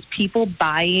is people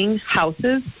buying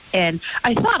houses. And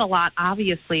I saw it a lot,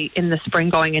 obviously, in the spring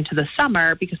going into the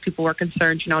summer, because people were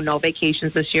concerned, you know, no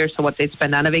vacations this year, so what they'd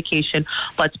spend on a vacation,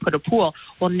 let's put a pool.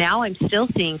 Well, now I'm still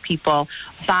seeing people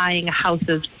buying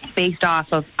houses based off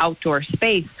of outdoor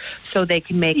space, so they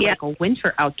can make like a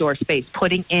winter outdoor space,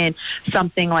 putting in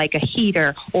something like a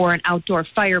heater or an outdoor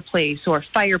fireplace or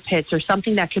fire pits or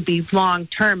something that could be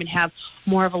long-term and have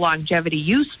more of a longevity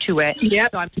use to it.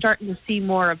 So I'm starting to see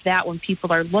more of that when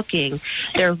people are looking.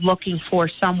 They're looking for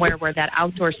somewhere where that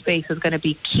outdoor space is going to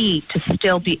be key to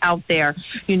still be out there,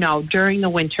 you know, during the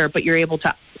winter, but you're able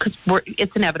to, because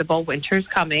it's inevitable, winter's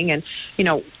coming, and, you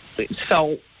know,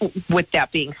 so with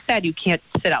that being said, you can't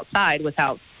sit outside with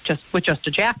just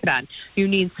a jacket on. You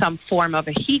need some form of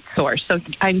a heat source. So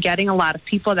I'm getting a lot of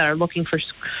people that are looking for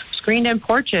screened-in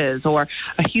porches or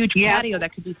a huge patio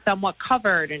that could be somewhat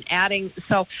covered and adding.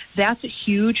 So that's a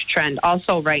huge trend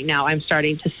also right now I'm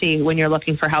starting to see when you're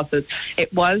looking for houses.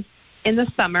 It was in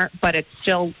the summer, but it's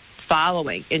still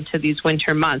following into these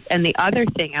winter months. And the other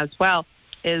thing as well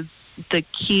is the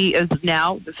key is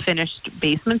now the finished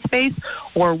basement space,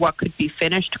 or what could be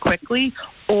finished quickly,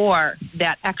 or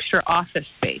that extra office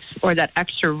space or that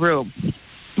extra room,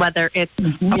 whether it's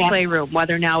a playroom,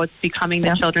 whether now it's becoming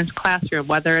the children's classroom,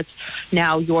 whether it's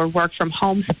now your work from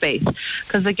home space.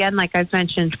 Because again, like I've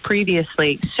mentioned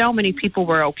previously, so many people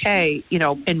were okay, you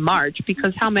know, in March,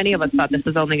 because how many of us thought this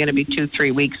is only going to be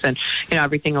 2-3 weeks and, you know,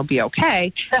 everything will be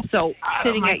okay. So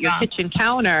sitting at your kitchen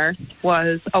counter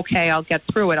was, okay, I'll get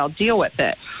through it, I'll deal with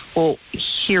it. Well,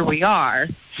 here we are.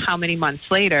 How many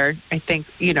months later? I think,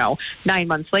 9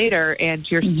 months later, and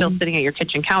you're still sitting at your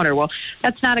kitchen counter. Well,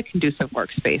 that's not a conducive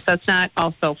workspace. That's not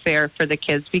also fair for the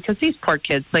kids, because these poor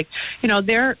kids,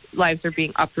 their lives are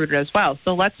being uprooted as well.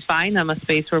 So let's find them a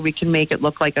space where we can make it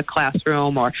look like a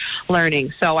classroom or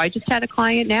learning. So I just had a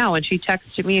client now, and she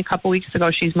texted me a couple weeks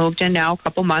ago. She's moved in now a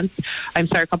couple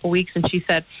weeks, and she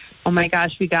said, oh my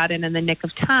gosh, we got in the nick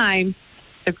of time.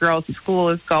 The girls' school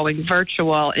is going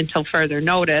virtual until further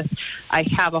notice. I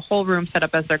have a whole room set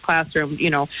up as their classroom,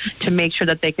 to make sure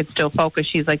that they could still focus.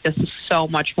 She's like, this is so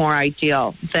much more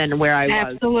ideal than where I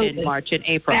was in March and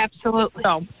April. Absolutely.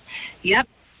 So, yep.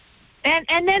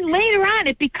 And then later on,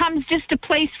 it becomes just a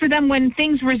place for them when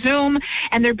things resume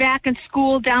and they're back in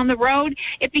school down the road.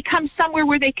 It becomes somewhere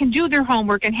where they can do their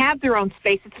homework and have their own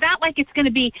space. It's not like it's going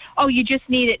to be, oh, you just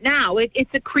need it now.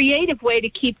 It's a creative way to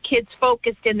keep kids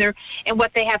focused in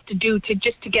what they have to do to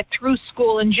get through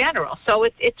school in general. So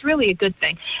it's really a good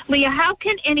thing. Leah, how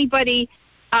can anybody...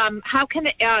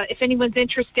 if anyone's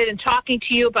interested in talking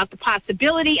to you about the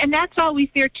possibility, and that's always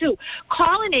there too,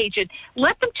 call an agent,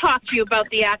 let them talk to you about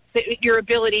your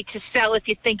ability to sell if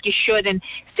you think you should, and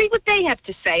see what they have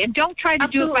to say, and don't try to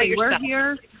do it by yourself. We're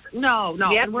here. No.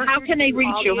 Yep. How can they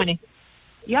reach you, honey?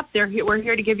 Yep, we're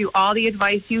here to give you all the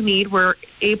advice you need. We're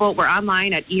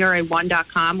online at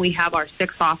era1.com. We have our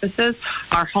 6 offices,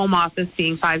 our home office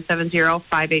being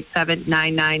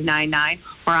 570-587-9999.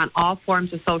 We're on all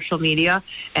forms of social media,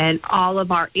 and all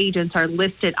of our agents are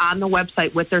listed on the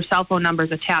website with their cell phone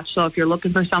numbers attached. So if you're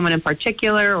looking for someone in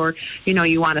particular, or,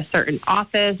 you want a certain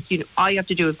office, all you have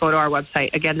to do is go to our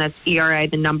website. Again, that's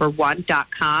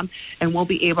era1.com, and we'll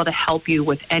be able to help you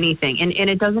with anything. And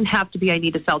it doesn't have to be, I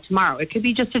need to sell tomorrow. It could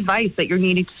be just advice that you're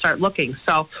needing to start looking.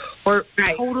 So we're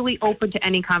totally open to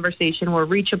any conversation. We're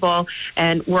reachable,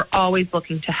 and we're always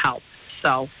looking to help.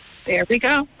 So there we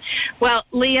go. Well,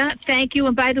 Leah, thank you.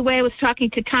 And by the way, I was talking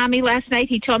to Tommy last night.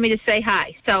 He told me to say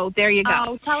hi. So there you go.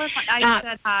 Oh, tell us I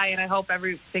said hi, and I hope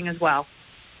everything is well.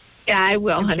 Yeah, I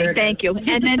will, honey. Thank you.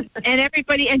 And then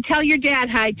everybody, and tell your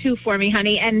dad hi too for me,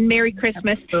 honey. And Merry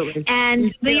Christmas. Absolutely.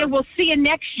 And Leah, we'll see you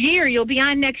next year. You'll be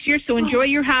on next year, so enjoy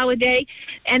your holiday.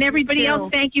 And everybody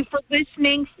else, thank you for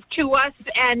listening to us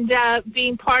and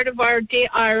being part of our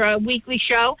weekly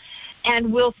show.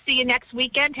 And we'll see you next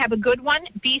weekend. Have a good one.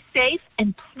 Be safe,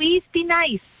 and please be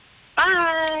nice.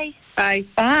 Bye. Bye.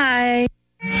 Bye.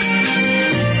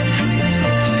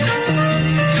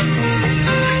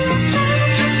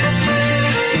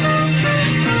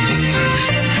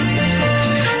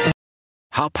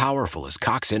 How powerful is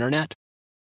Cox Internet?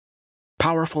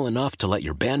 Powerful enough to let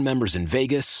your band members in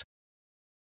Vegas,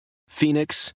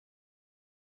 Phoenix,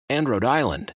 and Rhode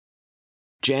Island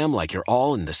jam like you're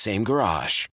all in the same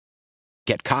garage.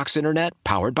 Get Cox Internet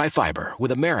powered by fiber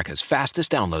with America's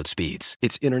fastest download speeds.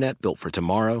 It's internet built for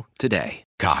tomorrow, today.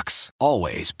 Cox,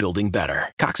 always building better.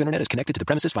 Cox Internet is connected to the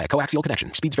premises via coaxial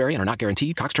connection. Speeds vary and are not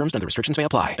guaranteed. Cox terms and other restrictions may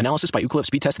apply. Analysis by Ookla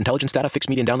Speed Test Intelligence Data. Fixed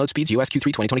median download speeds. US Q3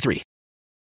 2023.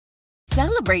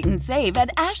 Celebrate and save at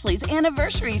Ashley's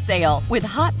Anniversary Sale. With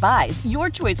Hot Buys, your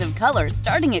choice of colors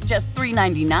starting at just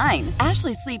 $3.99.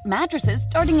 Ashley Sleep mattresses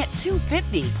starting at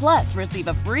 $2.50. Plus, receive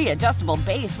a free adjustable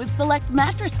base with select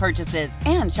mattress purchases.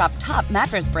 And shop top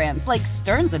mattress brands like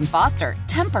Stearns & Foster,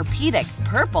 Tempur-Pedic,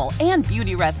 Purple, and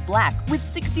Beautyrest Black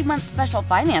with 60-month special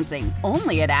financing.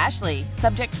 Only at Ashley.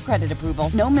 Subject to credit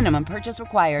approval. No minimum purchase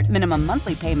required. Minimum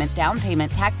monthly payment, down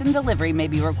payment, tax, and delivery may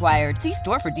be required. See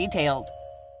store for details.